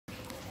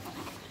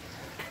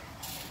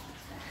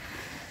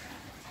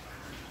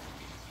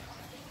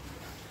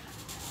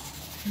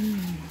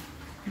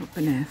Not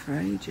been here for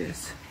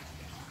ages.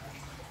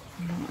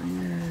 A lot of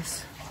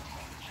years.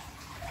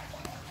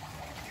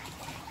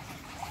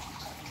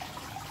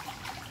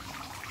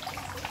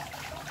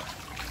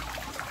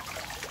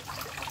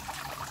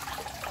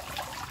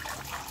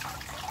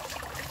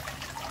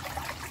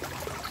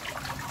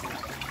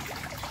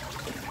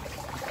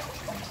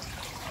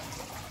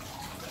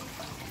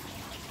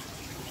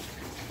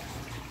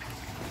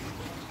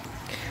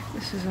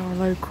 This is our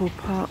local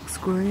park's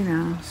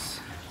greenhouse.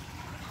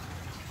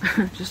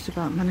 Just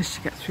about managed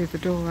to get through the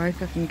door. I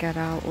hope I can get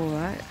out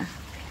alright.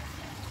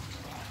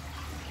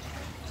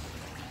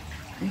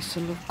 I used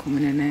to love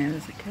coming in here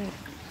as a kid.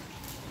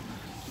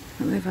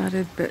 And they've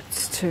added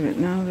bits to it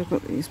now. They've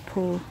got these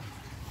poor...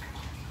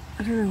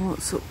 I don't know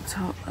what's up the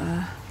top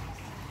there.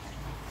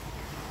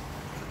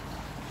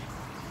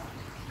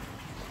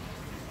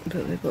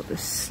 But they've got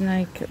this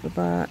snake at the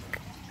back.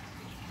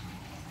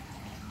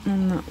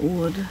 And that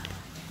wood.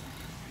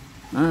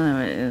 Oh,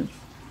 there it is.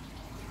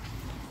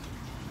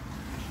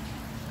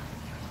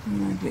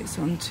 Maybe it's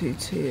on 2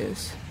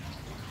 tiers.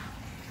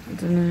 I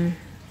don't know.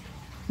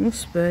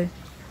 Must be.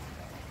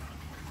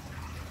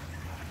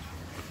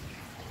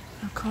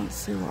 I can't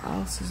see what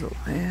else is up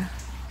here.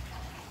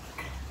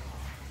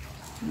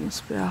 There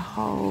must be a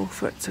hole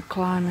for it to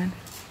climb in.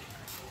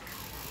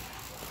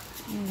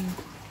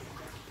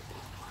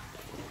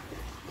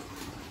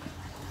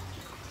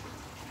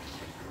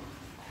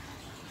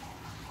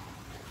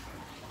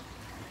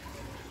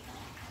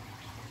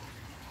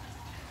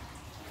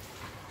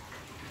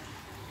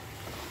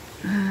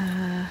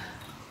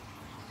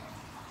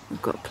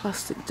 We've got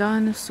plastic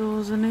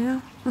dinosaurs in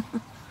here.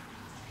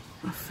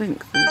 I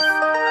think there's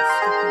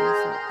sticky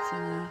insects in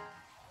there.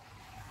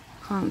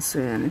 Can't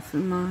see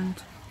anything,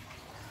 mind.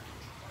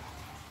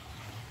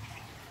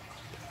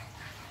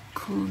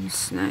 Corn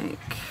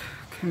snake,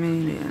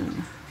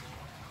 chameleon,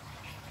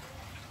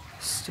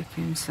 stick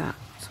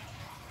insect,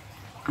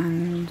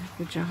 and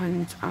the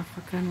giant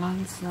African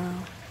land snail.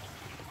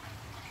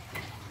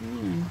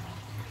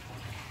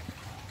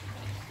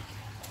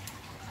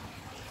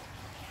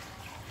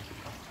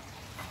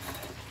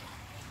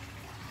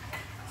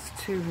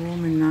 Too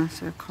warm in there,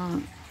 so I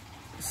can't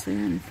see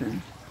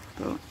anything,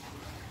 but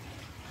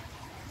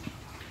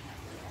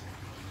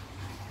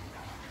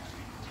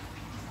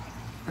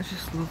I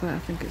just love it. I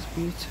think it's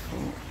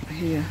beautiful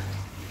here,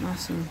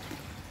 nice and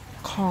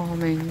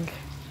calming.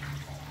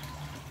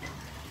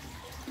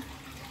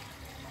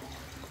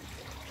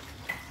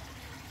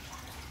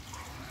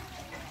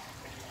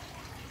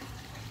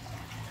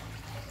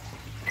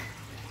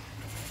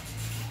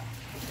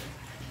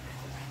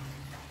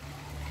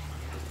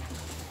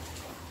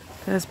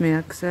 There's my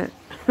exit,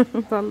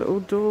 that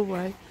little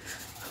doorway.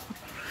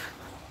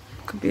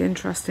 Could be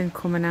interesting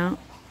coming out.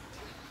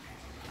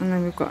 And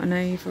then we've got an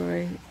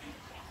aviary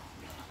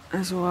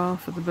as well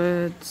for the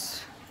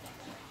birds.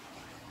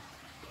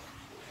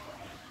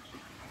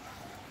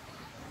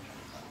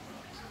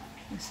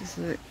 This is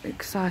as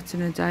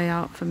exciting a day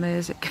out for me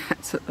as it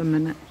gets at the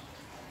minute.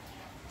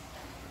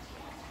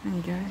 There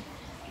you go.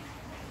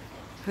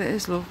 But it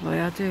is lovely,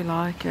 I do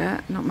like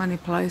it. Not many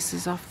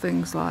places have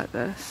things like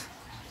this.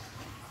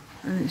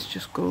 And it's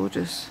just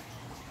gorgeous.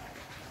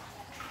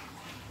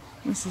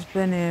 This has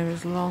been here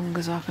as long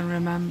as I can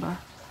remember.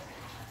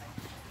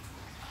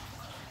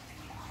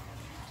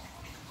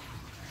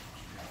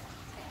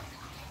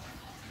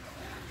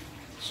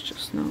 It's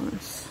just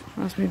nice.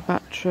 That's my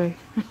battery.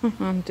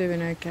 I'm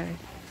doing okay.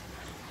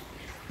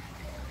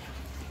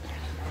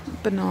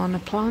 Banana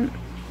plant.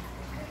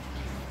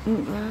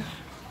 Up there.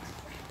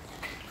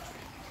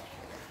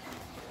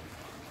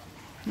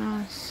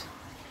 Nice.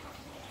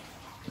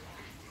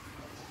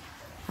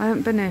 I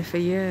haven't been here for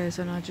years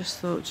and I just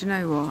thought, do you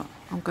know what?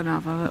 I'm going to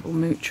have a little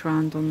mooch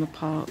around on the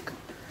park.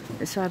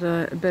 It's had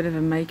a bit of a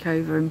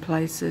makeover in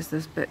places.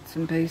 There's bits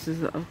and pieces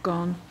that have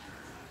gone.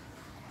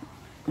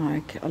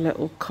 Like a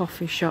little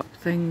coffee shop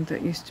thing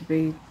that used to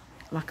be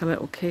like a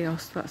little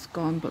kiosk, that's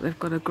gone. But they've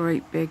got a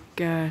great big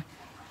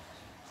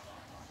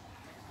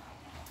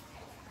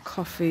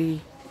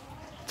coffee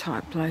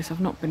type place.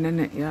 I've not been in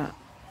it yet.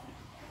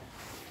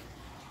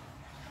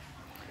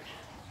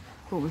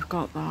 But we've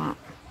got that.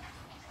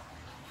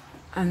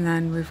 And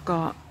then we've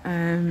got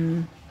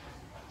the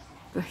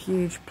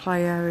huge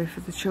play area for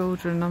the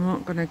children. I'm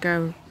not going to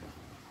go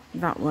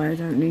that way, I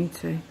don't need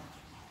to.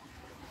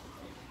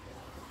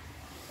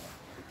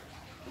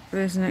 But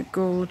isn't it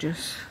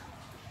gorgeous?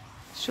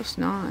 It's just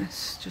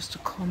nice just to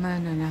come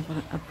in and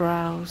have a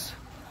browse.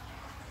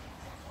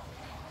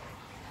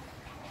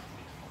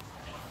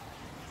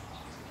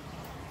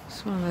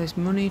 It's one of those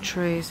money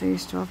trees. I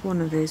used to have one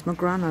of these. My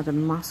gran had a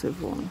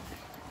massive one.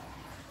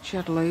 She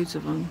had loads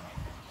of them.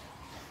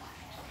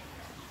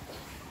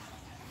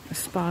 The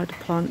spider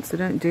plants, they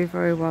don't do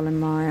very well in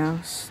my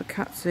house. The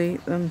cats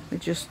eat them. They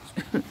just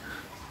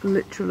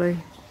literally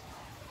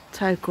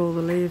take all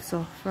the leaves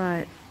off,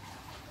 right?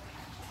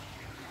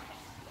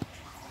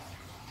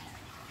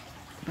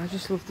 But I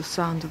just love the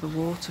sound of the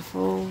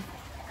waterfall.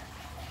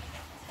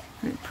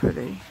 Isn't it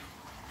pretty?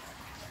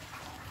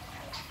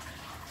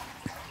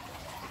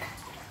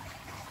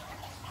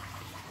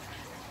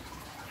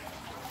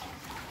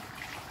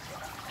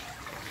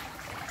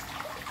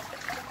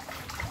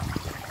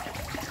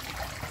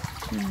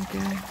 There we go.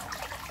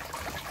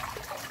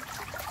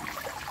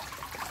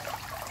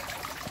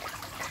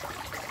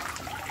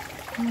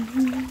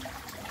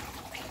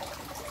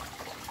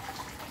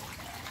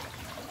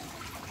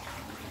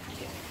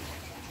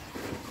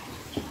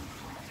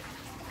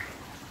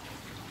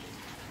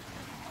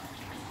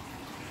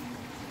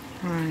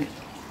 Right.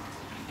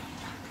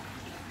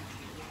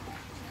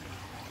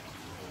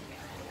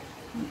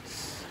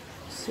 Let's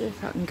see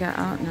if I can get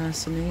out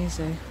nice and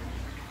easy.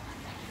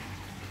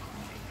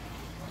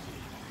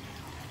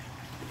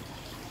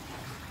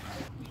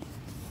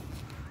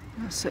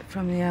 That's it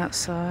from the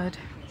outside.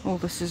 All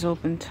this has all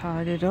been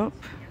tidied up.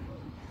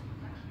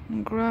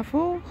 And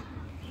gravel.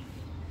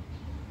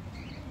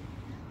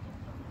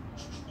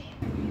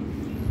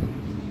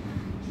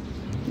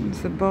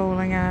 There's the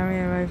bowling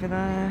area over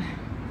there.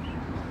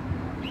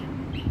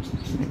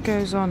 It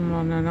goes on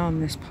and on,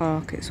 this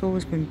park. It's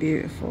always been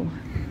beautiful.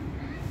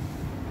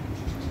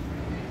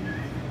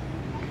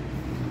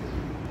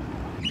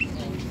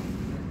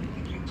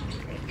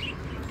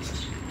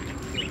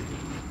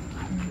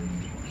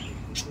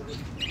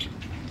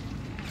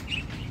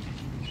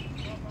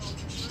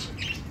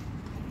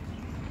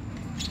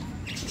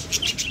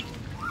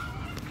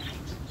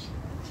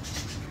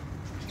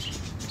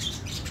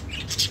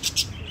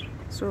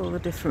 All the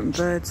different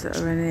birds that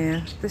are in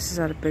here. This has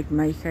had a big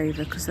makeover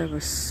because they were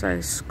so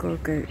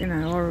scuggy, you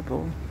know,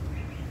 horrible.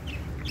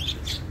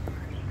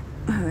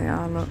 There they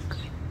are, look.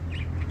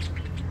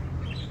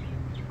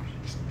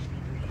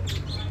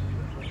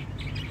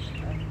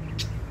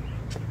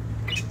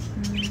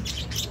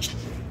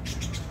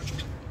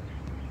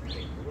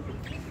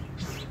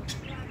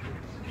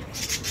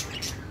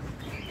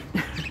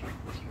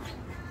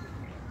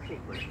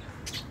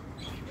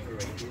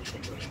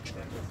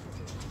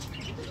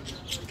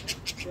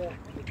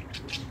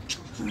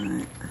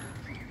 Right.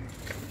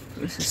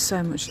 This is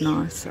so much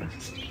nicer.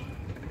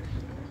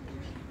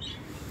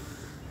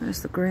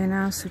 There's the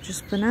greenhouse we've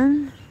just been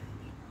in.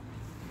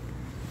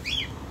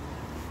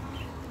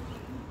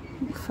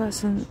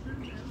 Pheasant.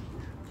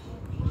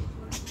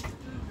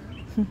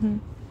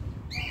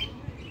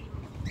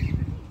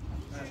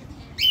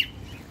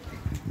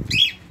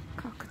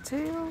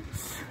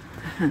 Cockatiels.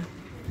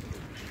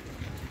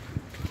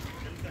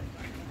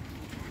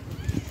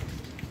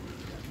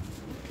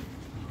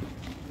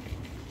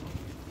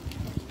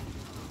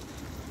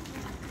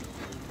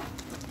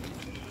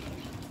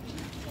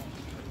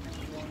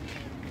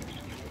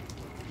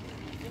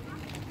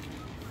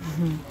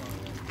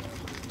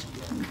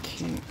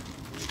 Cute.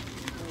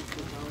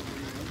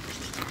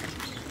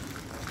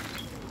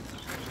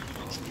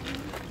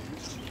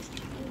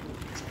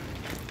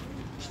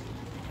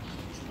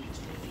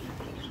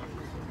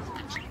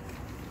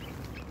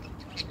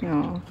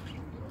 Yeah.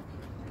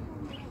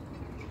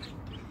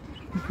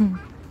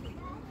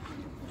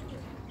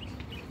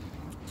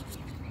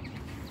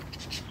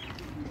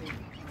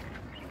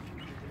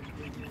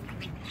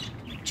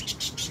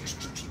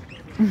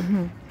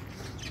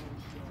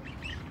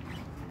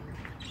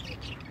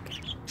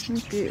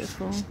 It's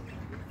beautiful.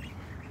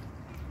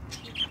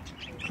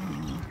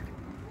 Oh.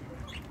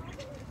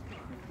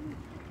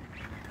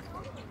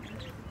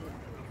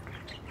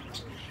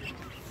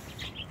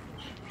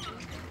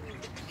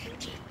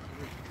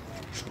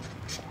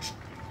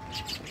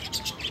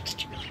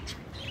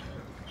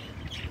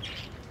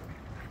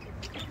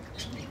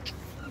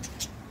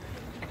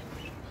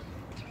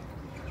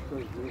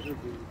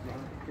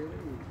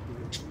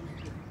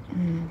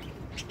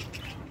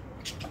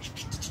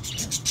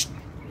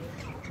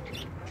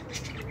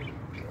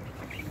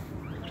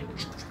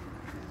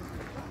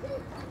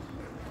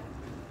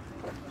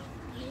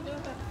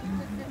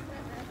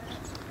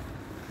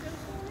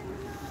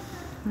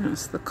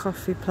 That's the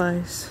coffee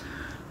place.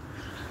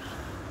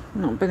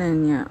 Not been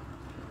in yet,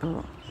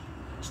 but